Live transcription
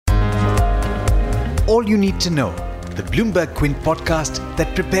all you need to know, the Bloomberg Quint podcast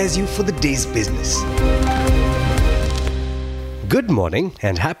that prepares you for the day's business. Good morning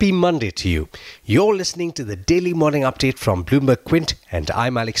and happy Monday to you. You're listening to the Daily Morning Update from Bloomberg Quint and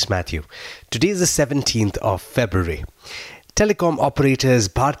I'm Alex Matthew. Today is the 17th of February. Telecom operators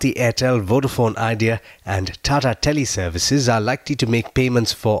Bharti Airtel, Vodafone Idea and Tata Teleservices are likely to make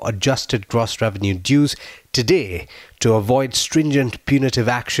payments for adjusted gross revenue dues today to avoid stringent punitive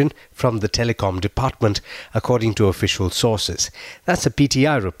action from the Telecom Department, according to official sources. That's a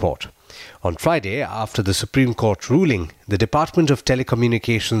PTI report. On Friday, after the Supreme Court ruling, the Department of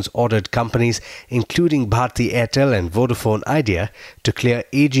Telecommunications ordered companies, including Bharti Airtel and Vodafone Idea, to clear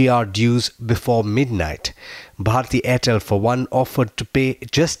AGR dues before midnight. Bharti Airtel, for one, offered to pay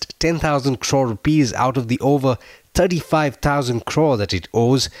just 10,000 crore rupees out of the over 35,000 crore that it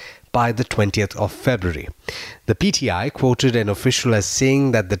owes by the 20th of February. The PTI quoted an official as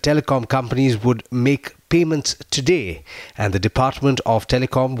saying that the telecom companies would make payments today and the Department of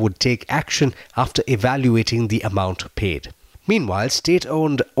Telecom would take action after evaluating the amount paid. Meanwhile,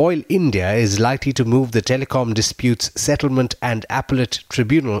 state-owned Oil India is likely to move the Telecom Disputes Settlement and Appellate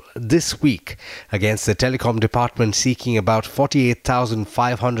Tribunal this week against the Telecom Department, seeking about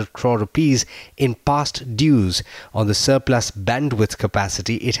 48,500 crore rupees in past dues on the surplus bandwidth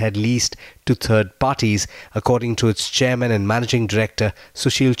capacity it had leased to third parties, according to its chairman and managing director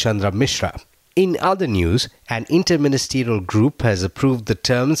Sushil Chandra Mishra. In other news, an interministerial group has approved the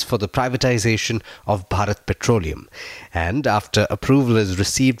terms for the privatization of Bharat Petroleum. And after approval is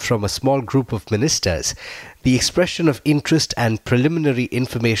received from a small group of ministers, the expression of interest and preliminary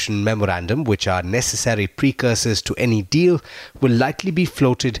information memorandum, which are necessary precursors to any deal, will likely be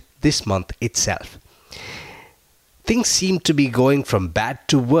floated this month itself. Things seem to be going from bad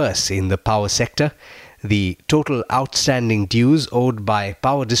to worse in the power sector. The total outstanding dues owed by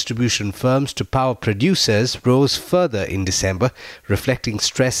power distribution firms to power producers rose further in December, reflecting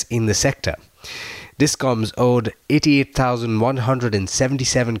stress in the sector. Discoms owed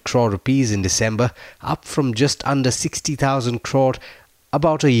 88,177 crore rupees in December, up from just under 60,000 crore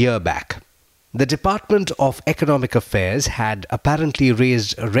about a year back. The Department of Economic Affairs had apparently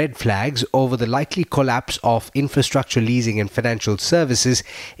raised red flags over the likely collapse of infrastructure leasing and financial services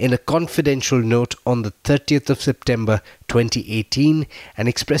in a confidential note on the 30th of September 2018 and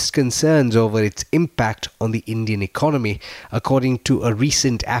expressed concerns over its impact on the Indian economy, according to a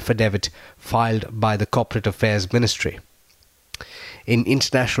recent affidavit filed by the Corporate Affairs Ministry. In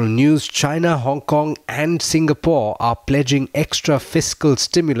international news, China, Hong Kong and Singapore are pledging extra fiscal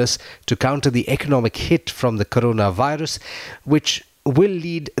stimulus to counter the economic hit from the coronavirus, which will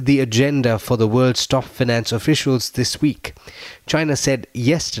lead the agenda for the world's top finance officials this week. China said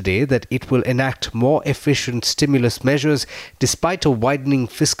yesterday that it will enact more efficient stimulus measures despite a widening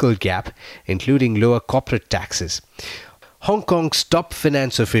fiscal gap, including lower corporate taxes. Hong Kong's top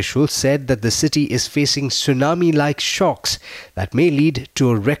finance official said that the city is facing tsunami-like shocks that may lead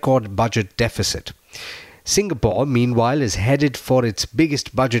to a record budget deficit. Singapore, meanwhile, is headed for its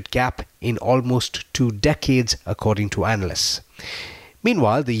biggest budget gap in almost 2 decades, according to analysts.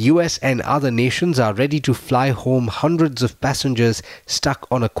 Meanwhile, the US and other nations are ready to fly home hundreds of passengers stuck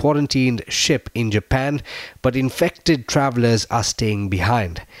on a quarantined ship in Japan, but infected travelers are staying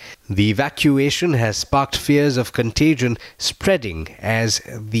behind. The evacuation has sparked fears of contagion spreading as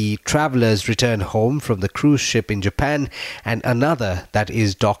the travelers return home from the cruise ship in Japan and another that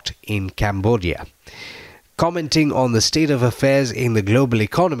is docked in Cambodia. Commenting on the state of affairs in the global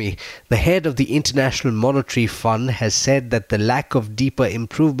economy, the head of the International Monetary Fund has said that the lack of deeper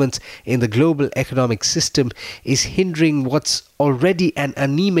improvements in the global economic system is hindering what's already an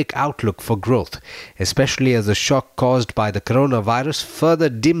anemic outlook for growth, especially as the shock caused by the coronavirus further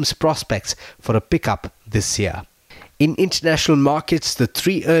dims prospects for a pickup this year. In international markets, the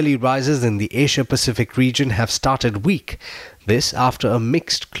 3 early rises in the Asia-Pacific region have started weak. This after a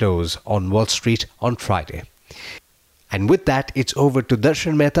mixed close on Wall Street on Friday. And with that, it's over to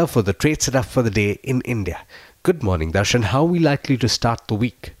Darshan Mehta for the trade setup for the day in India. Good morning, Darshan. How are we likely to start the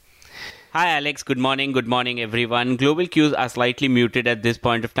week? Hi Alex, good morning everyone. Global cues are slightly muted at this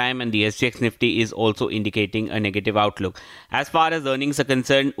point of time and the SGX Nifty is also indicating a negative outlook. As far as earnings are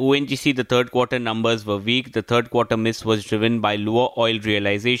concerned, ONGC the third quarter numbers were weak. The third quarter miss was driven by lower oil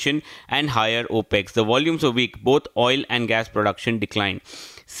realization and higher OPEX. The volumes were weak, both oil and gas production declined.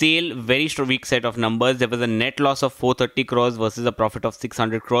 SAIL, very weak set of numbers. There was a net loss of 430 crores versus a profit of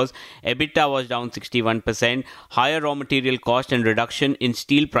 600 crores. EBITDA was down 61%. Higher raw material cost and reduction in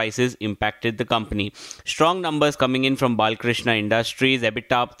steel prices impacted the company. Strong numbers coming in from Balkrishna Industries.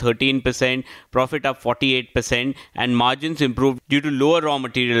 EBITDA up 13%, profit up 48%, and margins improved due to lower raw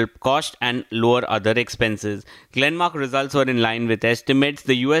material cost and lower other expenses. Glenmark results were in line with estimates.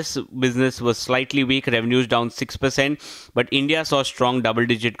 The US business was slightly weak, revenues down 6%, but India saw strong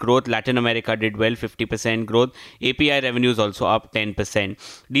double-digit growth. Latin America did well, 50% growth. API revenues also up 10%.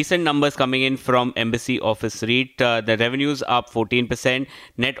 Decent numbers coming in from Embassy Office REIT. The revenues up 14%.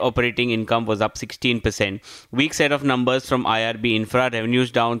 Net operating income was up 16%. Weak set of numbers from IRB Infra.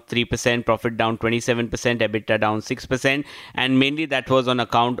 Revenues down 3%, profit down 27%, EBITDA down 6%, and mainly that was on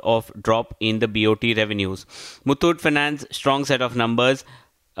account of drop in the BOT revenues. Muthoot Finance, strong set of numbers.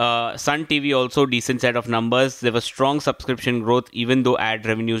 Sun TV also decent set of numbers. There was strong subscription growth even though ad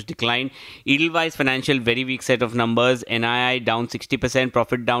revenues declined. Edelweiss Financial, very weak set of numbers. NII down 60%,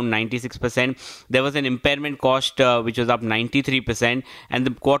 profit down 96%. There was an impairment cost which was up 93%, and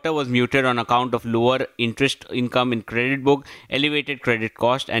the quarter was muted on account of lower interest income in credit book, elevated credit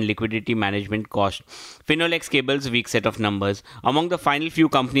cost, and liquidity management cost. Finolex Cables, weak set of numbers. Among the final few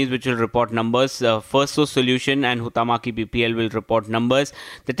companies which will report numbers, Firstsource Solution and Huhtamaki BPL will report numbers.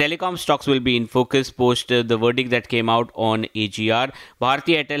 The telecom stocks will be in focus post the verdict that came out on AGR.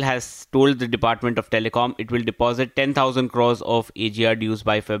 Bharti Airtel has told the Department of Telecom it will deposit 10,000 crores of AGR dues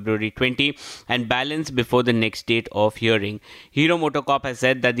by February 20 and balance before the next date of hearing. Hero MotoCorp has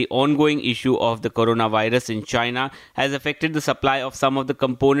said that the ongoing issue of the coronavirus in China has affected the supply of some of the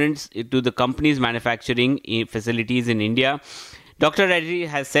components to the company's manufacturing facilities in India. Dr. Reddy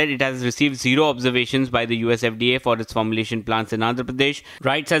has said it has received zero observations by the US FDA for its formulation plants in Andhra Pradesh.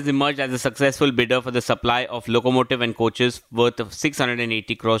 RITES has emerged as a successful bidder for the supply of locomotive and coaches worth of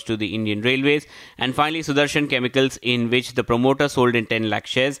 680 crores to the Indian Railways. And finally, Sudarshan Chemicals, in which the promoter sold in 10 lakh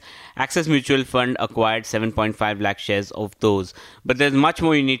shares. Access Mutual Fund acquired 7.5 lakh shares of those. But there's much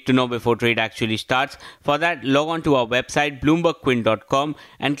more you need to know before trade actually starts. For that, log on to our website bloombergquint.com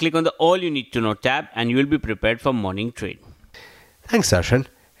and click on the All You Need to Know tab, and you will be prepared for morning trade. Thanks, Darshan.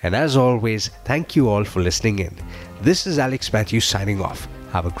 And as always, thank you all for listening in. This is Alex Matthews signing off.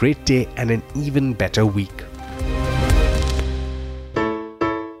 Have a great day and an even better week.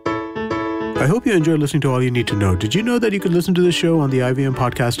 I hope you enjoyed listening to All You Need to Know. Did you know that you could listen to the show on the IVM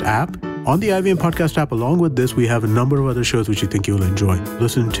Podcast app? On the IVM Podcast app, along with this, we have a number of other shows which you think you'll enjoy.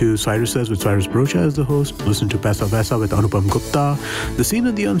 Listen to Cyrus Says with Cyrus Brocha as the host. Listen to Paisa Vaisa with Anupam Gupta. The Scene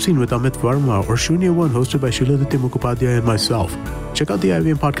and the Unseen with Amit Verma. Or Shunya One hosted by Shiladitya Mukhopadhyay and myself. Check out the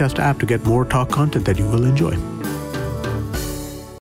IVM Podcast app to get more talk content that you will enjoy.